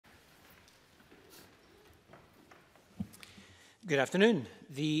Good afternoon.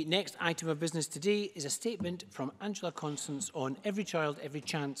 The next item of business today is a statement from Angela Constance on Every Child, Every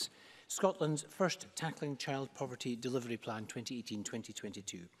Chance, Scotland's first Tackling Child Poverty Delivery Plan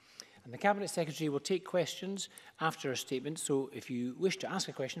 2018-2022. And the Cabinet Secretary will take questions after her statement, so if you wish to ask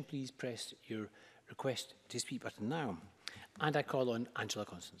a question, please press your request to speak button now. And I call on Angela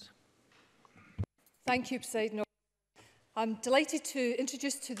Constance. Thank you, President Officer. I'm delighted to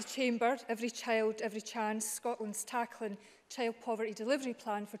introduce to the Chamber Every Child, Every Chance, Scotland's Tackling Child Poverty Delivery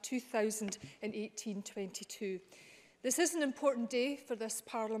Plan for 2018-22. This is an important day for this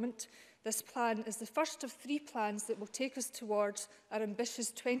Parliament. This plan is the first of 3 plans that will take us towards our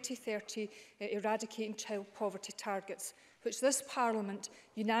ambitious 2030 eradicating child poverty targets, which this Parliament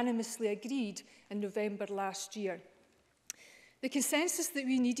unanimously agreed in November last year. The consensus that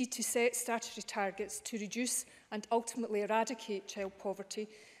we needed to set statutory targets to reduce and ultimately eradicate child poverty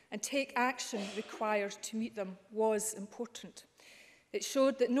and take action required to meet them was important. It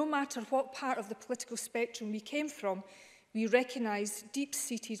showed that no matter what part of the political spectrum we came from, we recognised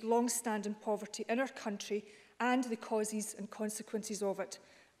deep-seated, long-standing poverty in our country and the causes and consequences of it,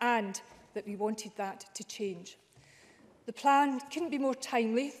 and that we wanted that to change. The plan couldn't be more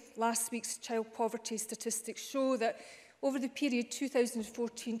timely. Last week's child poverty statistics show that over the period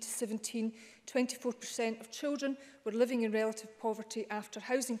 2014 to 17, 24% of children were living in relative poverty after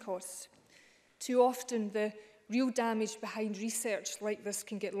housing costs. Too often, the real damage behind research like this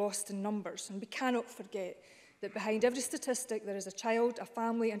can get lost in numbers, and we cannot forget that behind every statistic there is a child, a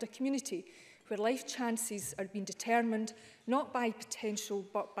family and a community where life chances are being determined not by potential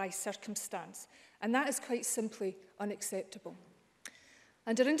but by circumstance, and that is quite simply unacceptable.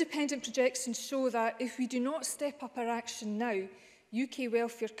 And our independent projections show that if we do not step up our action now, UK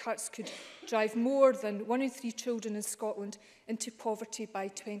welfare cuts could drive more than 1 in 3 children in Scotland into poverty by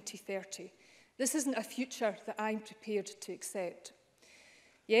 2030. This isn't a future that I'm prepared to accept.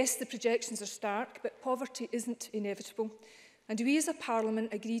 Yes, the projections are stark, but poverty isn't inevitable. And we as a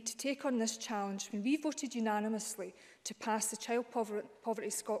Parliament agreed to take on this challenge when we voted unanimously to pass the Child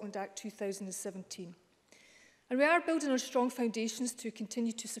Poverty Scotland Act 2017. And we are building on strong foundations to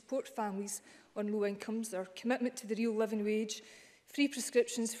continue to support families on low incomes, our commitment to the real living wage, free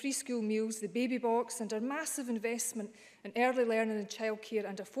prescriptions, free school meals, the baby box, and our massive investment in early learning and childcare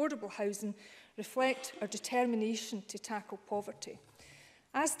and affordable housing reflect our determination to tackle poverty,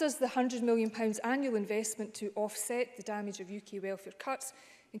 as does the £100 million annual investment to offset the damage of UK welfare cuts,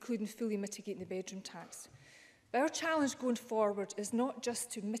 including fully mitigating the bedroom tax. But our challenge going forward is not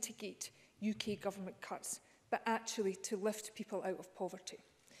just to mitigate UK government cuts, but actually to lift people out of poverty.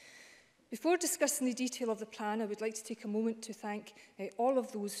 Before discussing the detail of the plan, I would like to take a moment to thank all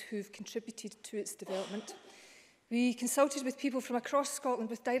of those who've contributed to its development. We consulted with people from across Scotland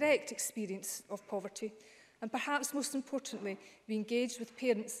with direct experience of poverty, and perhaps most importantly, we engaged with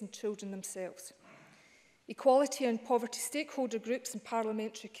parents and children themselves. Equality and poverty stakeholder groups and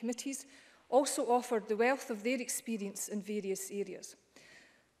parliamentary committees also offered the wealth of their experience in various areas.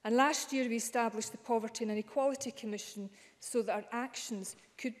 And last year we established the Poverty and Inequality Commission so that our actions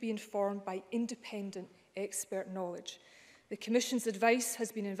could be informed by independent expert knowledge. The Commission's advice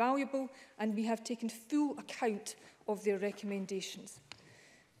has been invaluable and we have taken full account of their recommendations.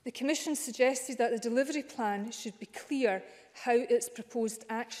 The Commission suggested that the delivery plan should be clear how its proposed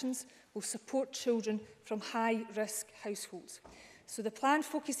actions will support children from high-risk households. So the plan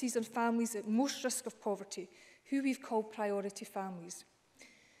focuses on families at most risk of poverty, who we've called priority families.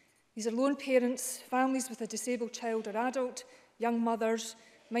 These are lone parents, families with a disabled child or adult, young mothers,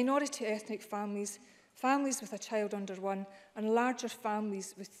 minority ethnic families, families with a child under 1, and larger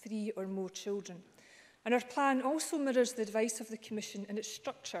families with 3 or more children. And our plan also mirrors the advice of the Commission in its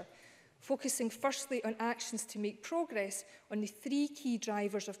structure, focusing firstly on actions to make progress on the 3 key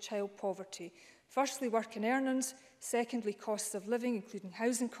drivers of child poverty. Firstly, work and earnings, secondly, costs of living, including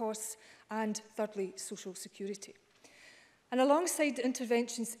housing costs, and thirdly, social security. And alongside the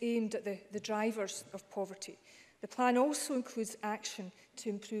interventions aimed at the drivers of poverty, the plan also includes action to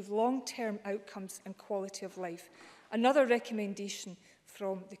improve long-term outcomes and quality of life, another recommendation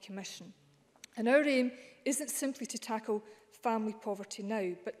from the Commission. And our aim isn't simply to tackle family poverty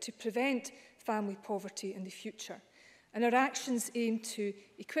now, but to prevent family poverty in the future. And our actions aim to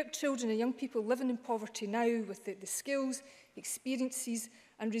equip children and young people living in poverty now with the skills, experiences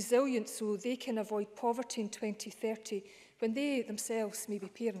and resilience so they can avoid poverty in 2030 when they themselves may be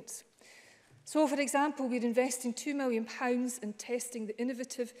parents. So, for example, we're investing £2 million in testing the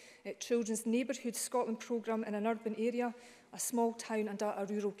innovative Children's Neighbourhood Scotland programme in an urban area, a small town and a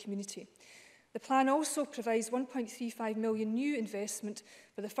rural community. The plan also provides £1.35 million new investment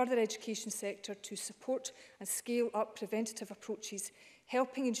for the further education sector to support and scale up preventative approaches,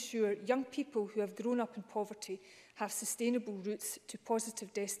 helping ensure young people who have grown up in poverty have sustainable routes to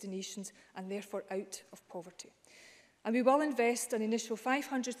positive destinations and therefore out of poverty. And we will invest an initial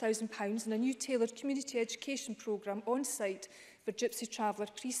 £500,000 in a new tailored community education programme on site for Gypsy Traveller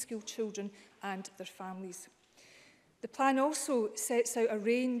preschool children and their families. The plan also sets out a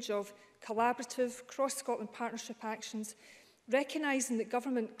range of collaborative, cross-Scotland partnership actions, recognising that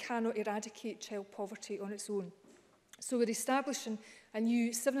government cannot eradicate child poverty on its own. So we're establishing a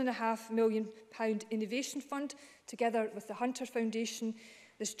new £7.5 million innovation fund together with the Hunter Foundation.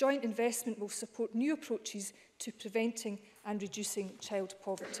 This joint investment will support new approaches to preventing and reducing child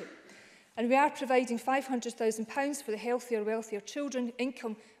poverty. And we are providing £500,000 for the Healthier, Wealthier Children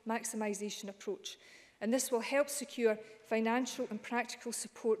income maximisation approach. And this will help secure financial and practical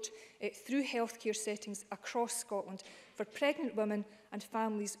support through healthcare settings across Scotland for pregnant women and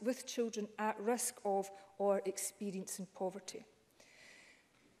families with children at risk of or experiencing poverty.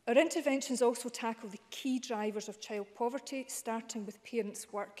 Our interventions also tackle the key drivers of child poverty, starting with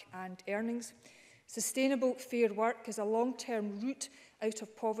parents' work and earnings. Sustainable, fair work is a long-term route out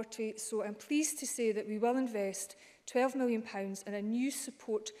of poverty, so I'm pleased to say that we will invest £12 million in a new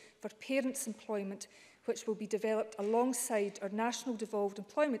support for parents' employment, which will be developed alongside our National Devolved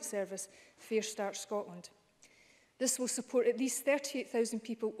Employment Service, Fair Start Scotland. This will support at least 38,000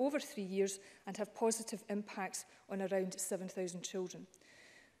 people over 3 years and have positive impacts on around 7,000 children.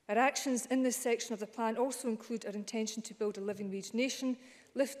 Our actions in this section of the plan also include our intention to build a living wage nation,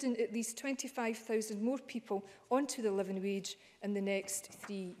 lifting at least 25,000 more people onto the living wage in the next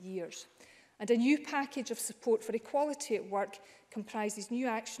 3 years. And a new package of support for equality at work comprises new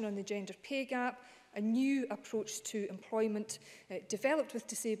action on the gender pay gap, a new approach to employment developed with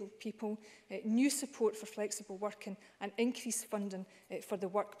disabled people, new support for flexible working and increased funding for the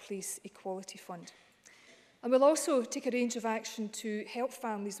Workplace Equality Fund. And we'll also take a range of action to help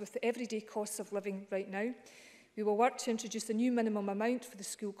families with the everyday costs of living right now. We will work to introduce a new minimum amount for the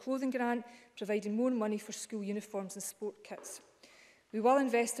school clothing grant, providing more money for school uniforms and sport kits. We will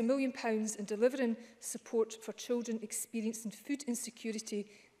invest £1 million in delivering support for children experiencing food insecurity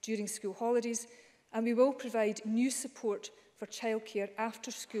during school holidays, and we will provide new support for childcare after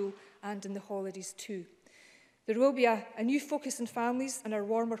school and in the holidays too. There will be a new focus on families in our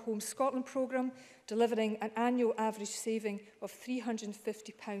Warmer Home Scotland programme, delivering an annual average saving of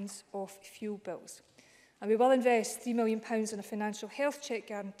 £350 off fuel bills. And we will invest £3 million in a financial health check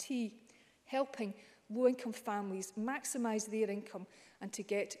guarantee, helping low-income families maximise their income and to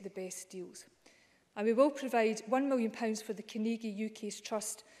get the best deals. And we will provide £1 million for the Carnegie UK's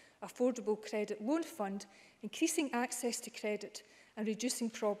Trust Affordable Credit Loan Fund, increasing access to credit and reducing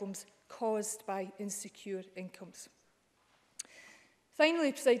problems caused by insecure incomes.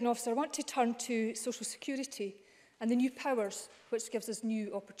 Finally, Presiding Officer, I want to turn to social security and the new powers which gives us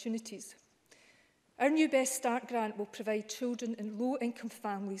new opportunities. Our new Best Start grant will provide children in low-income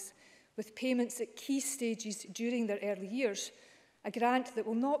families with payments at key stages during their early years, a grant that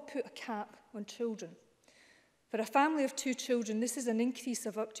will not put a cap on children. For a family of 2 children, this is an increase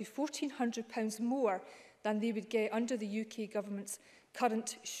of up to £1,400 more than they would get under the UK Government's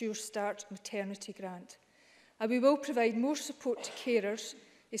current Sure Start maternity grant. And we will provide more support to carers,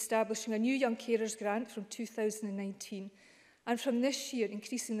 establishing a new Young Carers grant from 2019, and from this year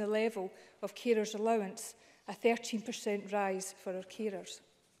increasing the level of carers allowance, a 13% rise for our carers.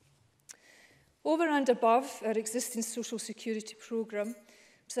 Over and above our existing social security programme,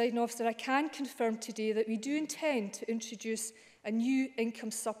 Presiding Officer, I can confirm today that we do intend to introduce a new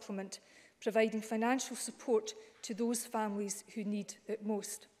income supplement, providing financial support to those families who need it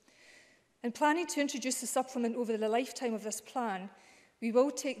most. In planning to introduce the supplement over the lifetime of this plan, we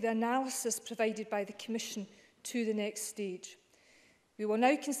will take the analysis provided by the Commission to the next stage. We will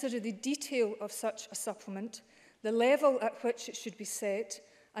now consider the detail of such a supplement, the level at which it should be set,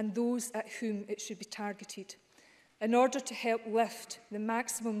 and those at whom it should be targeted, in order to help lift the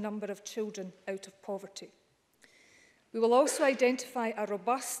maximum number of children out of poverty. We will also identify a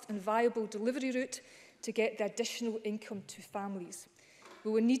robust and viable delivery route to get the additional income to families.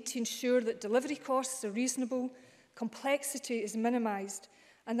 We will need to ensure that delivery costs are reasonable, complexity is minimised,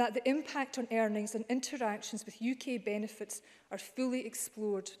 and that the impact on earnings and interactions with UK benefits are fully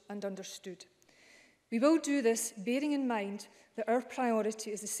explored and understood. We will do this bearing in mind that our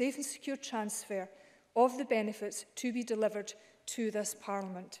priority is the safe and secure transfer of the benefits to be delivered to this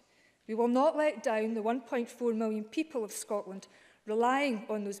Parliament. We will not let down the 1.4 million people of Scotland relying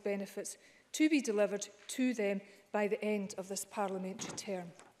on those benefits to be delivered to them by the end of this parliamentary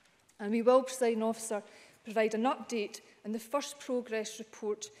term. And we will, Presiding Officer, provide an update on the first progress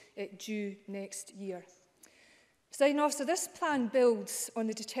report due next year. Presiding Officer, this plan builds on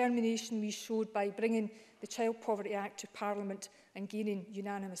the determination we showed by bringing the Child Poverty Act to Parliament and gaining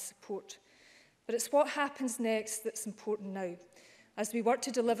unanimous support. But it's what happens next that's important now, as we work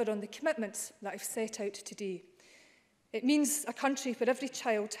to deliver on the commitments that I've set out today. It means a country where every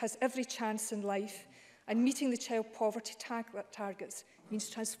child has every chance in life, and meeting the child poverty targets means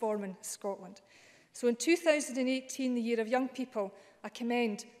transforming Scotland. So in 2018, the Year of Young People, I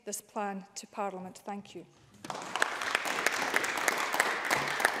commend this plan to Parliament. Thank you.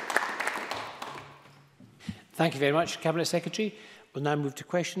 Thank you very much, Cabinet Secretary. We'll now move to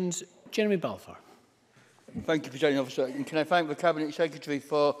questions. Jeremy Balfour. Thank you, Presiding Officer. And can I thank the Cabinet Secretary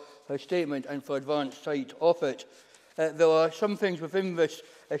for her statement and for advance sight of it. There are some things within this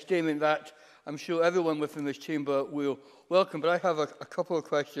statement that I'm sure everyone within this chamber will welcome, but I have a couple of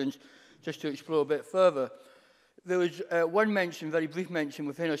questions just to explore a bit further. There was one mention, very brief mention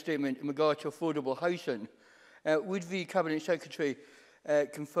within her statement in regard to affordable housing. Would the Cabinet Secretary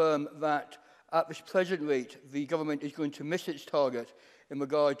confirm that at this present rate the government is going to miss its target in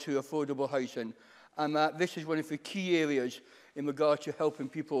regard to affordable housing, and that this is one of the key areas in regard to helping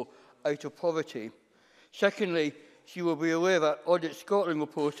people out of poverty? Secondly, she will be aware that Audit Scotland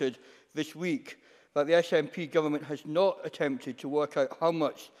reported this week that the SNP government has not attempted to work out how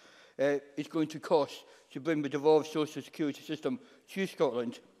much it's going to cost to bring the devolved social security system to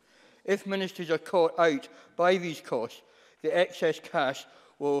Scotland. If ministers are caught out by these costs, the excess cash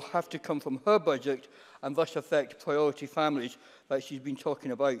will have to come from her budget and thus affect priority families that she's been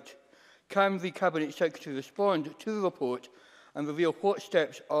talking about. Can the Cabinet Secretary respond to the report and reveal what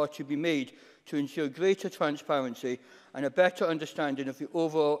steps are to be made to ensure greater transparency and a better understanding of the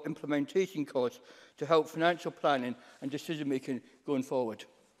overall implementation costs to help financial planning and decision-making going forward?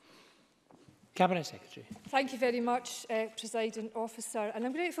 Cabinet Secretary. Thank you very much, Presiding Officer. And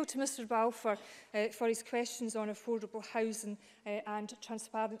I'm grateful to Mr Balfour for his questions on affordable housing and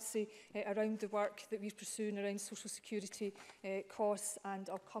transparency around the work that we're pursuing around social security costs. And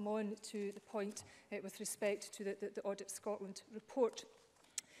I'll come on to the point with respect to the Audit Scotland report.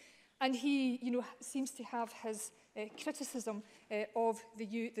 And he, seems to have his criticism of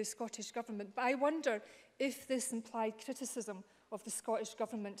the Scottish Government. But I wonder if this implied criticism of the Scottish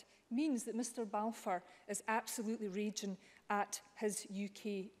Government means that Mr Balfour is absolutely raging at his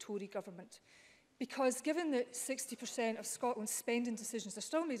UK Tory Government. Because given that 60% of Scotland's spending decisions are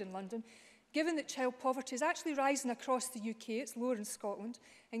still made in London, given that child poverty is actually rising across the UK, it's lower in Scotland,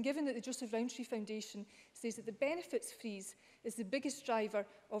 and given that the Joseph Rowntree Foundation says that the benefits freeze is the biggest driver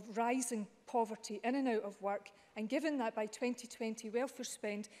of rising poverty in and out of work, and given that by 2020 welfare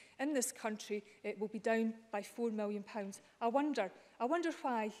spend in this country will be down by £4 million, I wonder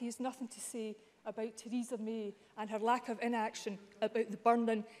why he has nothing to say about Theresa May and her lack of inaction about the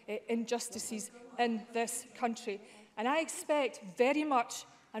burning injustices in this country. And I expect very much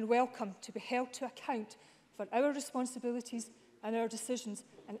and welcome to be held to account for our responsibilities and our decisions,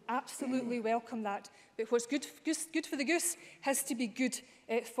 and absolutely welcome that. But what's good for the goose has to be good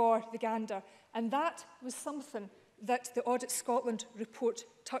for the gander. And that was something that the Audit Scotland report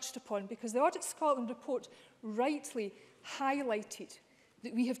touched upon, because the Audit Scotland report rightly highlighted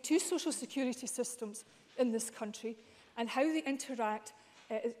that we have two social security systems in this country, and how they interact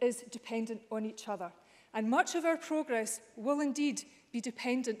is dependent on each other. And much of our progress will indeed be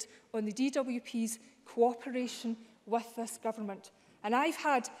dependent on the DWP's cooperation with this government. And I've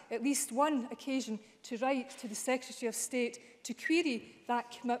had at least one occasion to write to the Secretary of State to query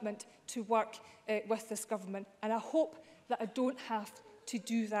that commitment to work with this government. And I hope that I don't have to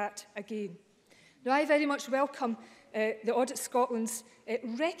do that again. Now, I very much welcome the Audit Scotland's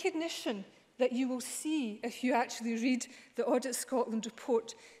recognition that you will see if you actually read the Audit Scotland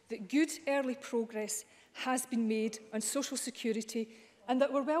report, that good early progress has been made on social security, and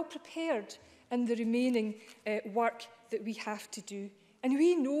that we're well prepared in the remaining work that we have to do. And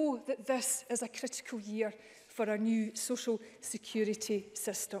we know that this is a critical year for our new social security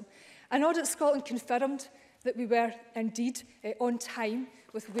system. And Audit Scotland confirmed that we were indeed on time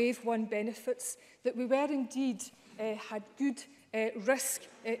with Wave 1 benefits, that we were indeed had good risk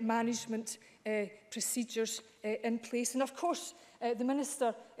management procedures in place. And of course, the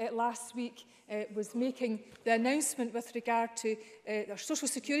Minister last week was making the announcement with regard to our Social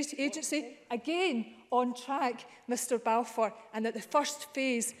Security Agency, again on track, Mr Balfour, and that the first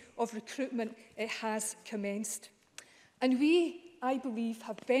phase of recruitment has commenced. And we, I believe,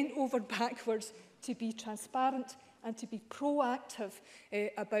 have bent over backwards to be transparent and to be proactive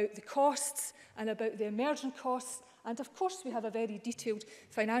about the costs and about the emerging costs And of course we have a very detailed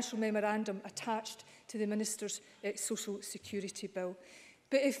financial memorandum attached to the Minister's Social Security Bill.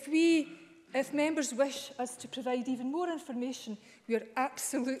 But if members wish us to provide even more information, we are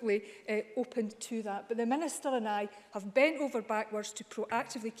absolutely open to that. But the Minister and I have bent over backwards to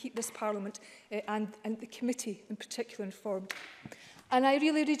proactively keep this Parliament and the committee in particular informed. And I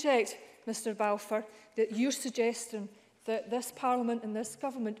really reject, Mr Balfour, that you're suggesting that this Parliament and this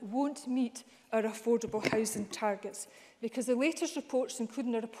Government won't meet our affordable housing targets, because the latest reports,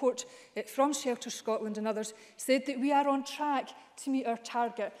 including a report from Shelter Scotland and others, said that we are on track to meet our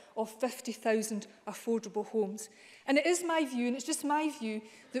target of 50,000 affordable homes. And it is my view, and it's just my view,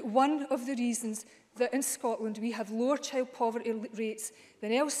 that one of the reasons that in Scotland we have lower child poverty rates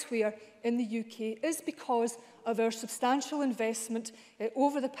than elsewhere in the UK is because of our substantial investment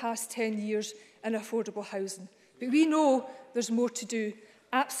over the past 10 years in affordable housing. But we know there's more to do,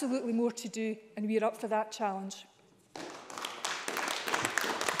 absolutely more to do, and we are up for that challenge.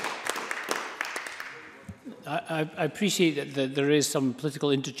 I appreciate that there is some political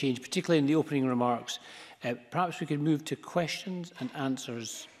interchange, particularly in the opening remarks. Perhaps we could move to questions and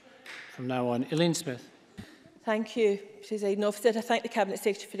answers from now on. Elaine Smith. Thank you, Presiding Officer. I thank the Cabinet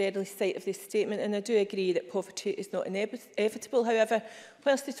Secretary for the early sight of this statement, and I do agree that poverty is not inevitable. However,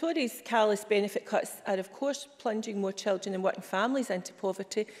 whilst the Tories' callous benefit cuts are of course plunging more children and working families into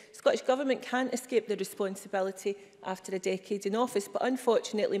poverty, the Scottish Government can't escape the responsibility after a decade in office. But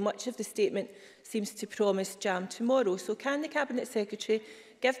unfortunately, much of the statement seems to promise jam tomorrow. So can the Cabinet Secretary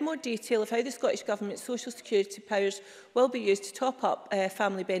give more detail of how the Scottish Government's social security powers will be used to top up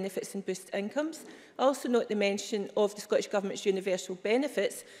family benefits and boost incomes? I also note the mention of the Scottish Government's universal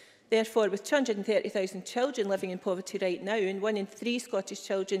benefits. Therefore, with 230,000 children living in poverty right now and 1 in 3 Scottish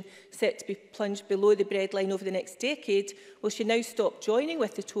children set to be plunged below the breadline over the next decade, will she now stop joining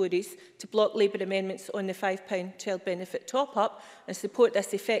with the Tories to block Labour amendments on the £5 child benefit top-up and support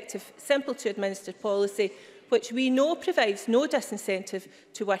this effective, simple-to-administer policy, which we know provides no disincentive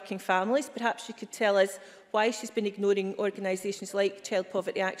to working families? Perhaps you could tell us why she's been ignoring organisations like Child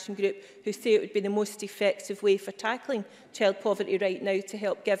Poverty Action Group, who say it would be the most effective way for tackling child poverty right now to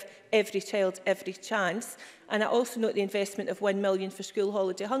help give every child every chance. And I also note the investment of £1 million for school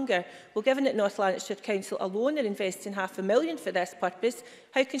holiday hunger. Well, given that North Lanarkshire Council alone are investing £500,000 for this purpose,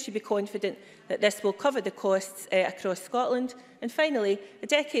 how can she be confident that this will cover the costs across Scotland? And finally, a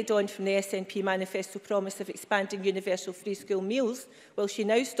decade on from the SNP manifesto promise of expanding universal free school meals, will she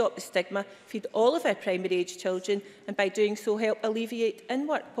now stop the stigma, feed all of our primary age children, and by doing so help alleviate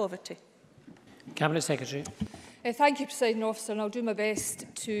in-work poverty? Cabinet Secretary. Thank you, Presiding Officer, and I'll do my best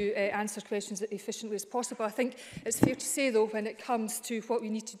to answer questions as efficiently as possible. I think it's fair to say, though, when it comes to what we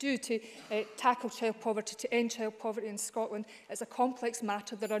need to do to tackle child poverty, to end child poverty in Scotland, it's a complex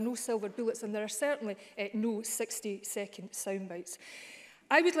matter. There are no silver bullets, and there are certainly no 60-second soundbites.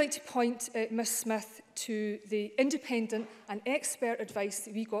 I would like to point Ms Smith to the independent and expert advice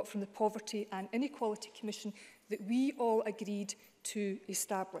that we got from the Poverty and Inequality Commission that we all agreed to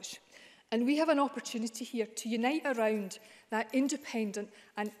establish. And we have an opportunity here to unite around that independent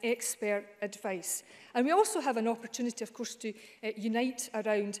and expert advice. And we also have an opportunity, of course, to unite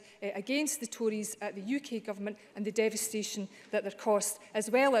around against the Tories at the UK Government and the devastation that they're caused,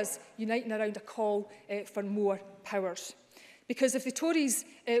 as well as uniting around a call for more powers. Because if the Tories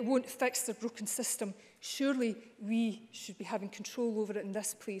won't fix their broken system, surely we should be having control over it in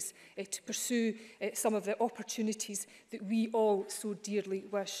this place to pursue some of the opportunities that we all so dearly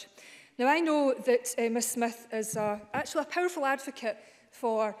wish. Now, I know that Ms Smith is actually a powerful advocate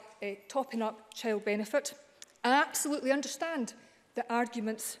for topping up child benefit. I absolutely understand the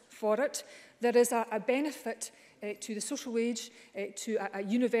arguments for it. There is a benefit to the social wage, to a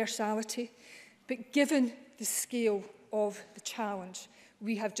universality. But given the scale of the challenge,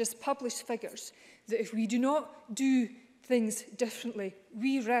 we have just published figures that if we do not do things differently,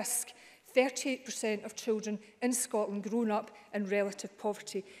 we risk 38% of children in Scotland grown up in relative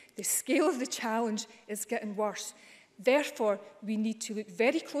poverty. The scale of the challenge is getting worse. Therefore, we need to look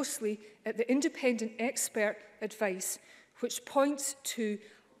very closely at the independent expert advice, which points to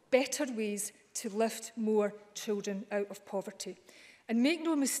better ways to lift more children out of poverty. And make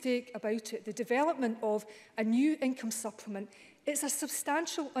no mistake about it, the development of a new income supplement is a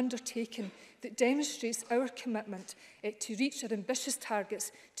substantial undertaking that demonstrates our commitment to reach our ambitious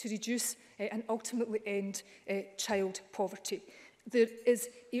targets to reduce and ultimately end child poverty. There is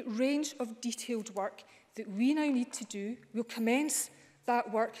a range of detailed work that we now need to do. We'll commence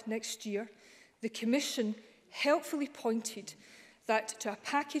that work next year. The Commission helpfully pointed that to a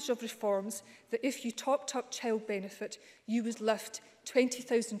package of reforms that if you topped up child benefit, you would lift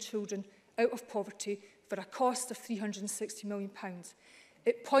 20,000 children out of poverty for a cost of £360 million.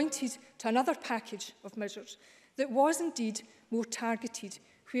 It pointed to another package of measures that was indeed more targeted,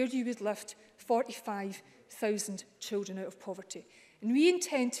 where you would lift 45,000 children out of poverty. And we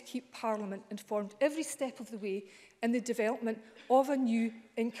intend to keep Parliament informed every step of the way in the development of a new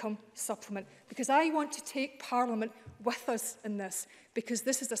income supplement, because I want to take Parliament with us in this, because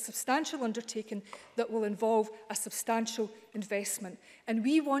this is a substantial undertaking that will involve a substantial investment. And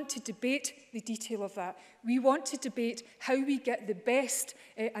we want to debate the detail of that. We want to debate how we get the best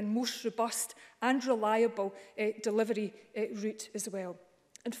and most robust and reliable delivery route as well.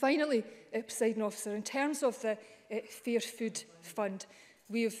 And finally, Presiding Officer, in terms of the Fair Food Fund,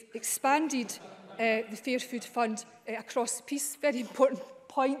 we have expanded the Fair Food Fund across the piece. Very important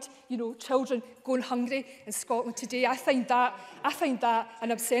point, you know, children going hungry in Scotland today. I find that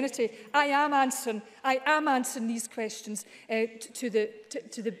an obscenity. I am answering these questions to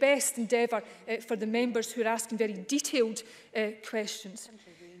the best endeavour for the members who are asking very detailed questions.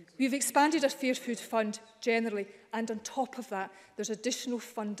 We've expanded our Fair Food Fund generally, and on top of that, there's additional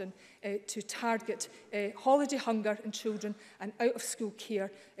funding to target holiday hunger in children and out-of-school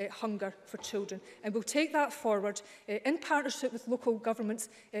care hunger for children. And we'll take that forward in partnership with local governments,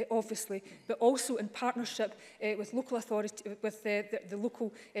 obviously, but also in partnership with local authority, with the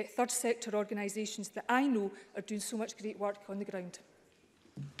local third sector organisations that I know are doing so much great work on the ground.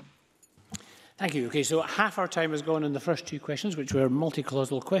 Thank you. Okay, so half our time has gone on the first two questions, which were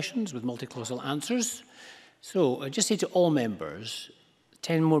multi-clausal questions with multi-clausal answers. So I just say to all members,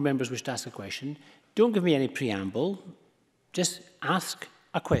 10 more members wish to ask a question. Don't give me any preamble. Just ask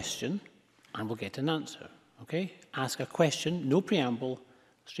a question and we'll get an answer. Okay? Ask a question, no preamble,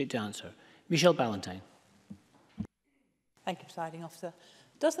 straight to answer. Michelle Ballantyne. Thank you, Presiding Officer.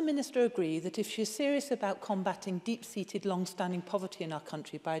 Does the Minister agree that if she is serious about combating deep-seated, long-standing poverty in our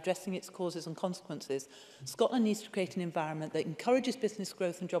country by addressing its causes and consequences, Scotland needs to create an environment that encourages business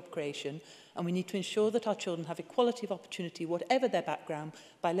growth and job creation, and we need to ensure that our children have equality of opportunity, whatever their background,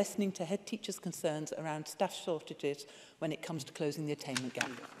 by listening to head teachers' concerns around staff shortages when it comes to closing the attainment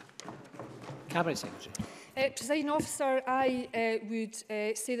gap? Cabinet Secretary. Presiding Officer, I would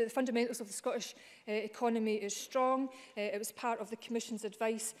say that the fundamentals of the Scottish economy is strong. It was part of the Commission's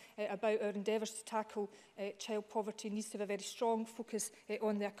advice about our endeavours to tackle child poverty. It needs to have a very strong focus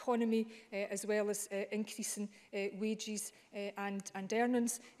on the economy as well as increasing wages and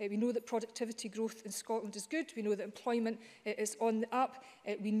earnings. We know that productivity growth in Scotland is good. We know that employment is on the up.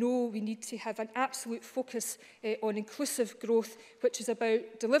 We know we need to have an absolute focus on inclusive growth, which is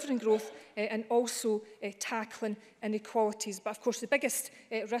about delivering growth and also tackling inequalities. But of course the biggest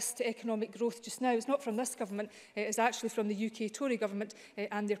risk to economic growth just now is not from this government, it is actually from the UK Tory government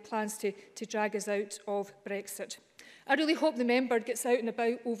and their plans to drag us out of Brexit. I really hope the member gets out and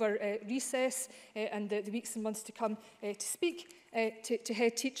about over recess and the weeks and months to come to speak to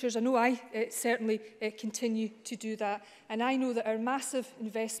head teachers. I know I certainly continue to do that. And I know that our massive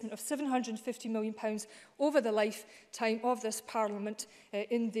investment of £750 million over the lifetime of this Parliament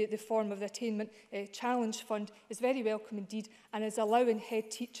in the form of the Attainment Challenge Fund is very welcome indeed, and is allowing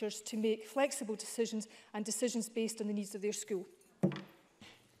head teachers to make flexible decisions and decisions based on the needs of their school.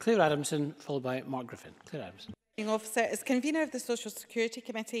 Claire Adamson, followed by Mark Griffin. Claire Adamson. Officer, as convener of the Social Security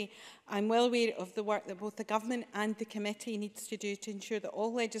Committee, I'm well aware of the work that both the Government and the Committee needs to do to ensure that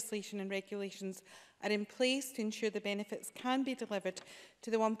all legislation and regulations are in place to ensure the benefits can be delivered to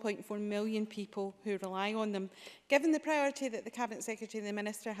the 1.4 million people who rely on them. Given the priority that the Cabinet Secretary and the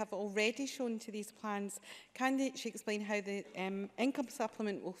Minister have already shown to these plans, can she explain how the income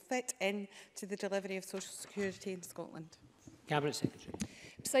supplement will fit in to the delivery of social security in Scotland? Cabinet Secretary.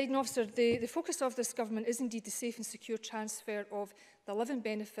 Presiding Officer, the focus of this government is indeed the safe and secure transfer of the living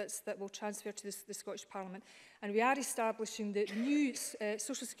benefits that will transfer to the Scottish Parliament. And we are establishing the new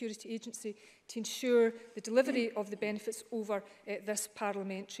Social Security Agency to ensure the delivery of the benefits over this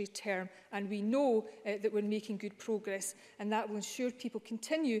parliamentary term. And we know that we're making good progress, and that will ensure people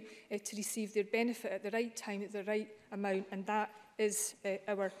continue to receive their benefit at the right time, at the right amount, and that is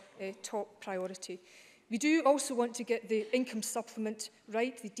our top priority. We do also want to get the income supplement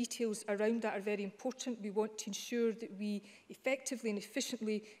right. The details around that are very important. We want to ensure that we effectively and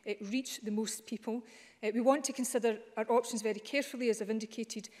efficiently reach the most people. We want to consider our options very carefully, as I've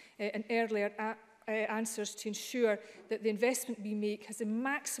indicated in earlier answers, to ensure that the investment we make has a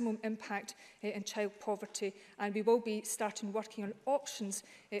maximum impact in child poverty. And we will be starting working on options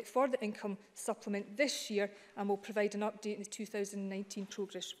for the income supplement this year, and will provide an update in the 2019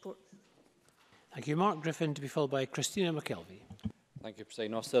 progress report. Thank you. Mark Griffin, to be followed by Christina McKelvey. Thank you,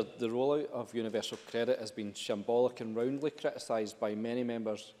 Presiding Officer. The rollout of universal credit has been shambolic and roundly criticised by many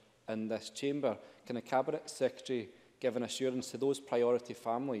members in this chamber. Can the Cabinet Secretary give an assurance to those priority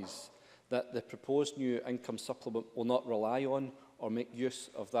families that the proposed new income supplement will not rely on or make use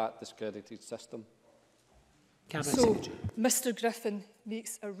of that discredited system? Cabinet So, Secretary. Mr Griffin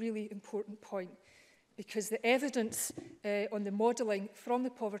makes a really important point, because the evidence on the modelling from the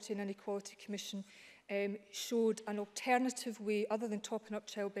Poverty and Inequality Commission showed an alternative way, other than topping up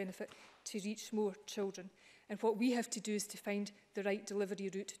child benefit, to reach more children. And what we have to do is to find the right delivery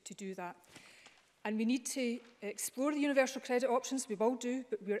route to do that. And we need to explore the universal credit options, we will do,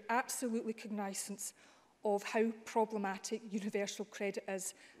 but we're absolutely cognisant of how problematic universal credit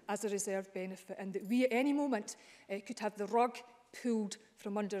is as a reserve benefit, and that we at any moment could have the rug pulled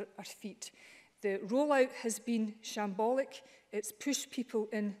from under our feet. The rollout has been shambolic, it's pushed people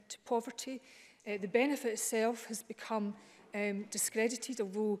into poverty. The benefit itself has become discredited,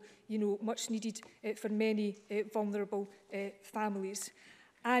 although much needed for many vulnerable families.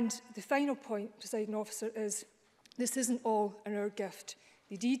 And the final point, Presiding Officer, is this isn't all in our gift.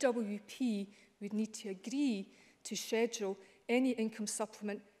 The DWP would need to agree to schedule any income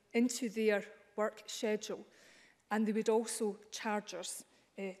supplement into their work schedule, and they would also charge us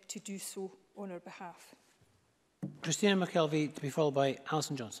to do so on our behalf. Christina McKelvey, to be followed by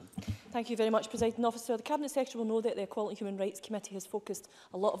Alison Johnson. Thank you very much, Presiding Officer. The Cabinet Secretary will know that the Equality and Human Rights Committee has focused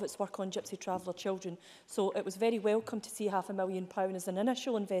a lot of its work on gypsy traveller children. So it was very welcome to see £500,000 as an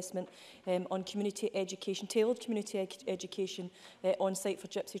initial investment on community education, tailored community education on site for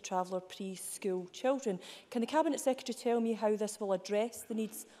gypsy traveller preschool children. Can the Cabinet Secretary tell me how this will address the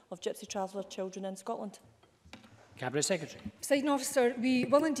needs of gypsy traveller children in Scotland? Cabinet Secretary. Presiding Officer, we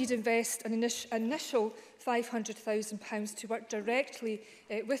will indeed invest an initial £500,000 to work directly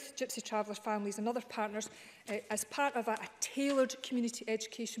with gypsy traveller families and other partners as part of a tailored community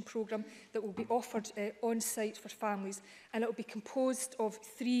education programme that will be offered on site for families, and it will be composed of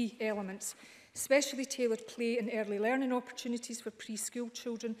 3 elements: specially tailored play and early learning opportunities for preschool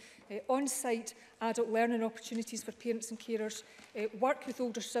children, on-site adult learning opportunities for parents and carers, work with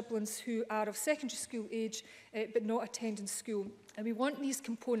older siblings who are of secondary school age but not attending school. And we want these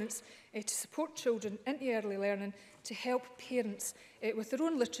components to support children into early learning, to help parents with their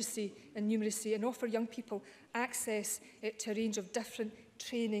own literacy and numeracy, and offer young people access to a range of different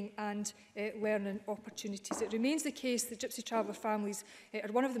training and learning opportunities. It remains the case that gypsy traveller families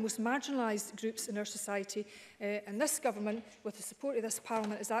are one of the most marginalised groups in our society, and this government, with the support of this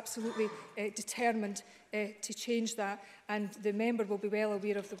Parliament, is absolutely determined to change that, and the member will be well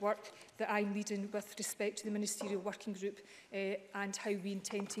aware of the work that I'm leading with respect to the Ministerial Working Group and how we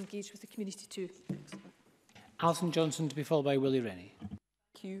intend to engage with the community too. Alison Johnson, to be followed by Willie Rennie.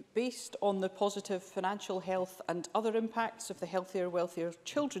 Based on the positive financial, health and other impacts of the Healthier, Wealthier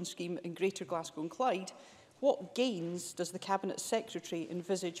Children scheme in Greater Glasgow and Clyde, what gains does the Cabinet Secretary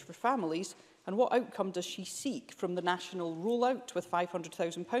envisage for families, and what outcome does she seek from the national rollout with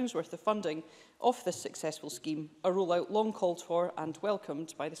 £500,000 worth of funding of this successful scheme, a rollout long called for and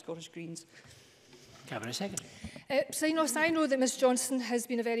welcomed by the Scottish Greens? Cabinet Secretary. I know that Ms Johnson has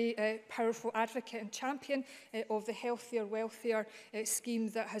been a very powerful advocate and champion of the Healthier, Wealthier scheme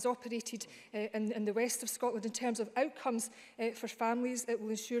that has operated in the west of Scotland in terms of outcomes for families. It will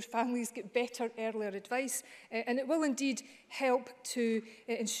ensure families get better, earlier advice, and it will indeed help to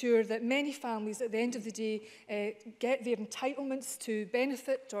ensure that many families at the end of the day get their entitlements to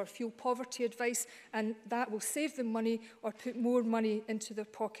benefit or fuel poverty advice, and that will save them money or put more money into their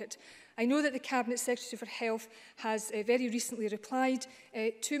pocket. I know that the Cabinet Secretary for Health has very recently replied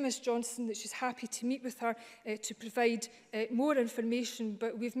to Ms Johnson that she's happy to meet with her to provide more information,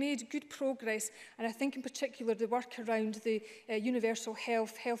 but we've made good progress, and I think in particular the work around the universal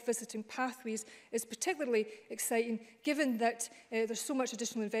health visiting pathways is particularly exciting, given that there's so much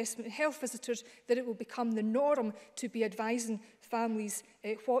additional investment in health visitors that it will become the norm to be advising families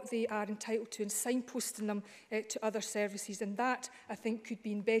what they are entitled to and signposting them to other services, and that, I think, could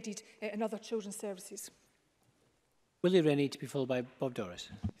be embedded in other children's services. Willie Rennie, to be followed by Bob Doris.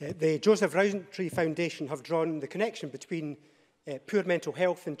 The Joseph Rowntree Foundation have drawn the connection between poor mental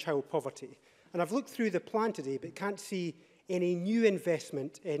health and child poverty. And I've looked through the plan today but can't see any new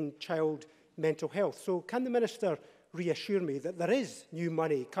investment in child mental health. So can the Minister reassure me that there is new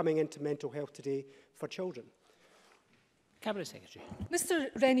money coming into mental health today for children? Cabinet Secretary. Mr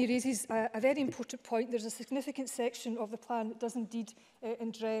Rennie raises a very important point. There's a significant section of the plan that does indeed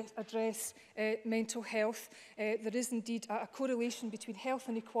address mental health. There is indeed a correlation between health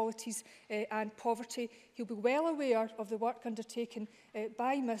inequalities and poverty. He'll be well aware of the work undertaken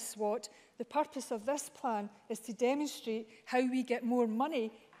by Ms Watt. The purpose of this plan is to demonstrate how we get more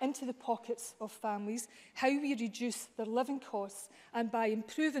money into the pockets of families, how we reduce their living costs, and by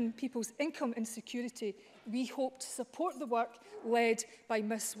improving people's income and security, we hope to support the work led by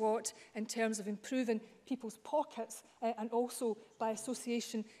Ms Watt in terms of improving people's pockets and also by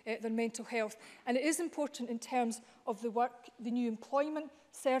association their mental health. And it is important in terms of the work, the new employment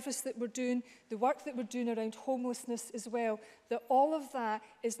service that we're doing, the work that we're doing around homelessness as well, that all of that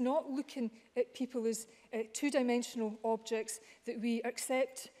is not looking at people as two-dimensional objects, that we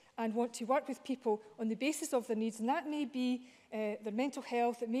accept and want to work with people on the basis of their needs. And that may be their mental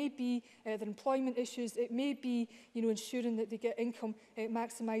health, it may be their employment issues, it may be ensuring that they get income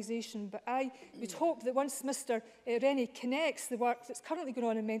maximisation. But I would hope that once Mr Rennie connects the work that's currently going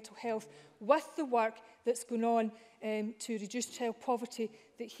on in mental health with the work that's going on to reduce child poverty,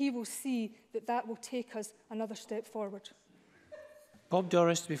 that he will see that that will take us another step forward. Bob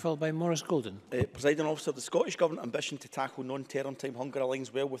Doris to be followed by Maurice Golden. Presiding Officer, the Scottish Government ambition to tackle non-term time hunger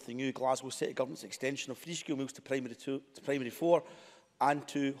aligns well with the new Glasgow City Government's extension of free school meals to primary 4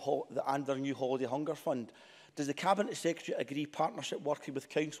 and their new holiday hunger fund. Does the Cabinet Secretary agree partnership working with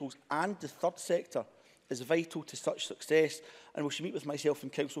councils and the third sector is vital to such success, and will she meet with myself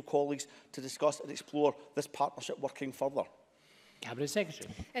and council colleagues to discuss and explore this partnership working further? Cabinet Secretary.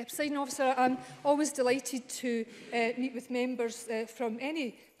 Presiding Officer, I'm always delighted to meet with members from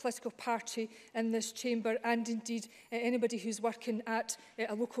any political party in this chamber and indeed anybody who's working at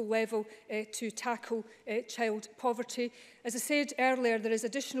a local level to tackle child poverty. As I said earlier, there is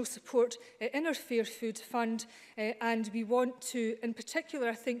additional support in our Fair Food Fund and we want to, in particular,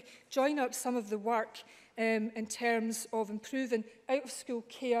 I think, join up some of the work in terms of improving out-of-school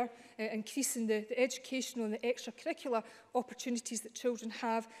care, increasing the educational and the extracurricular opportunities that children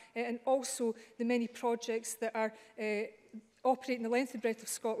have, and also the many projects that are operating the length and breadth of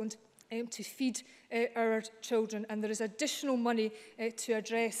Scotland to feed our children. And there is additional money to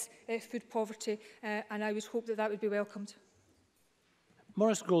address food poverty, and I would hope that that would be welcomed.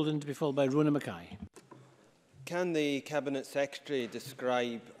 Maurice Golden to be followed by Rona Mackay. Can the Cabinet Secretary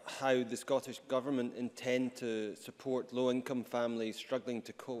describe how the Scottish Government intend to support low-income families struggling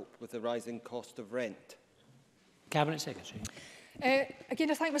to cope with the rising cost of rent? Cabinet Secretary.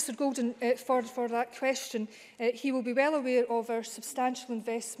 Again, I thank Mr Golden for that question. He will be well aware of our substantial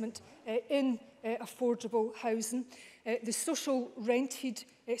investment in affordable housing. The social rented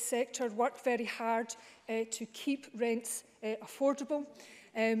sector worked very hard to keep rents affordable.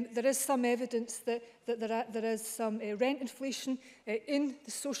 There is some evidence that there is some rent inflation in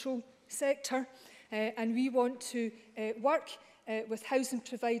the social sector, and we want to work with housing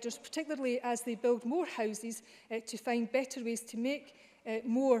providers, particularly as they build more houses, to find better ways to make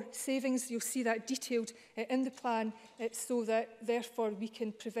more savings. You'll see that detailed in the plan so that therefore we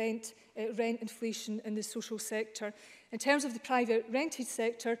can prevent rent inflation in the social sector. In terms of the private rented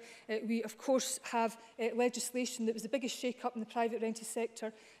sector, we of course have legislation that was the biggest shake-up in the private rented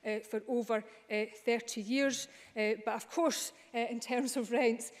sector for over 30 years. But of course, in terms of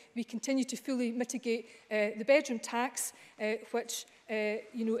rents, we continue to fully mitigate the bedroom tax, which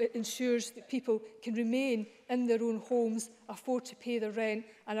it ensures that people can remain in their own homes, afford to pay their rent,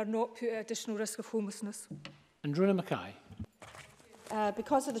 and are not put at additional risk of homelessness. And Rona Mackay.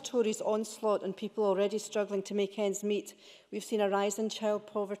 Because of the Tories' onslaught on people already struggling to make ends meet, we've seen a rise in child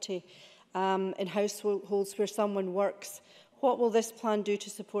poverty in households where someone works. What will this plan do to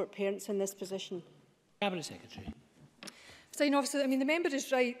support parents in this position? Cabinet Secretary. Presiding Officer, the member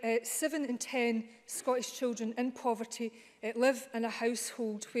is right. 7 in 10 Scottish children in poverty live in a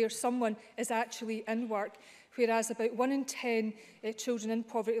household where someone is actually in work, whereas about 1 in 10 children in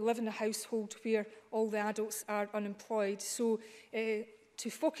poverty live in a household where all the adults are unemployed. So to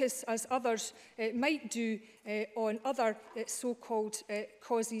focus, as others might do, on other so-called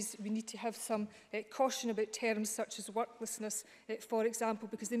causes, we need to have some caution about terms such as worklessness, for example,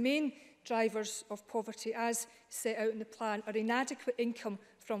 because the main drivers of poverty, as set out in the plan, are inadequate income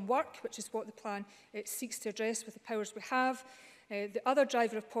from work, which is what the plan seeks to address with the powers we have. The other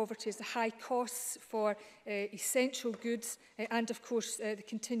driver of poverty is the high costs for essential goods and, of course, the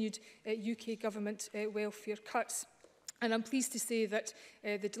continued UK government welfare cuts. And I'm pleased to say that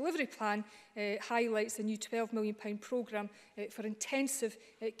the delivery plan highlights a new £12 million programme for intensive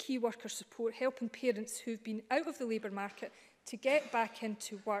key worker support, helping parents who've been out of the labour market to get back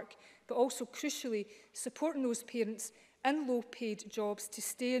into work, but also crucially supporting those parents in low-paid jobs to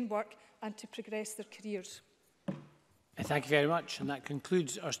stay in work and to progress their careers. Thank you very much. And that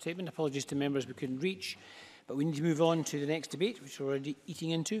concludes our statement. Apologies to members we couldn't reach. But we need to move on to the next debate, which we're already eating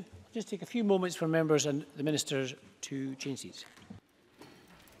into. I'll just take a few moments for members and the ministers to change seats.